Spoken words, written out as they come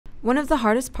One of the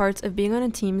hardest parts of being on a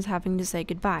team is having to say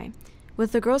goodbye.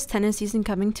 With the girls' tennis season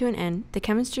coming to an end, the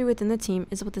chemistry within the team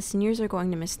is what the seniors are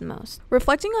going to miss the most.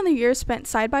 Reflecting on the years spent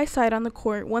side by side on the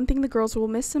court, one thing the girls will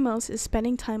miss the most is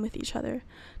spending time with each other.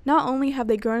 Not only have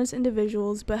they grown as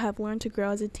individuals, but have learned to grow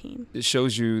as a team. It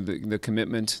shows you the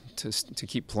commitment to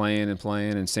keep playing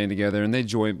and staying together, and they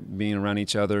enjoy being around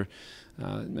each other.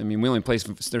 We only play,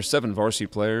 there's 7 varsity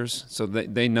players, so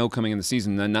they know coming in the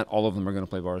season that not all of them are going to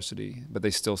play varsity, but they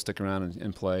still stick around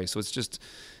and play. So it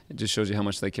just shows you how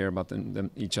much they care about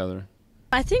each other.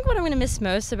 I think what I'm going to miss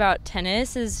most about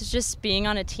tennis is just being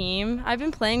on a team. I've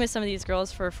been playing with some of these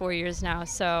girls for 4 years now,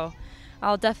 so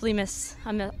I'll definitely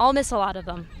I'll miss a lot of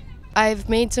them. I've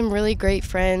made some really great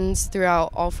friends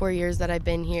throughout all 4 years that I've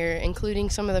been here,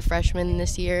 including some of the freshmen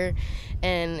this year,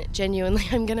 and genuinely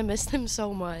I'm going to miss them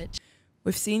so much.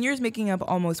 With seniors making up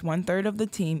almost 1/3 of the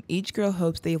team, each girl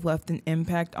hopes they've left an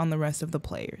impact on the rest of the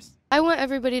players. I want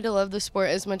everybody to love the sport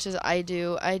as much as I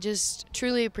do. I just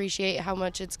truly appreciate how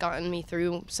much it's gotten me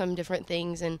through some different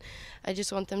things, and I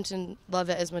just want them to love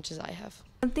it as much as I have.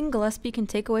 One thing Gillespie can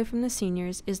take away from the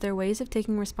seniors is their ways of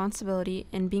taking responsibility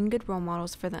and being good role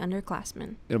models for the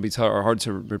underclassmen. It'll be hard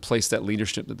to replace that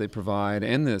leadership that they provide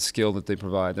and the skill that they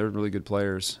provide. They're really good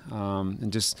players,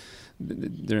 and just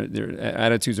their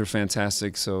attitudes are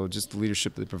fantastic. So just the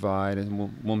leadership they provide,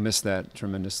 and we'll miss that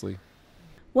tremendously.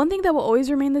 One thing that will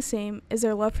always remain the same is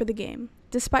their love for the game.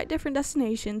 Despite different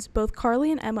destinations, both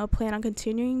Carly and Emma plan on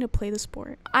continuing to play the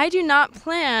sport. I do not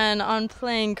plan on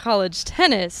playing college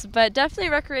tennis, but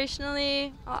definitely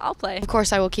recreationally, I'll play. Of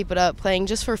course, I will keep it up, playing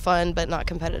just for fun, but not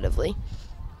competitively.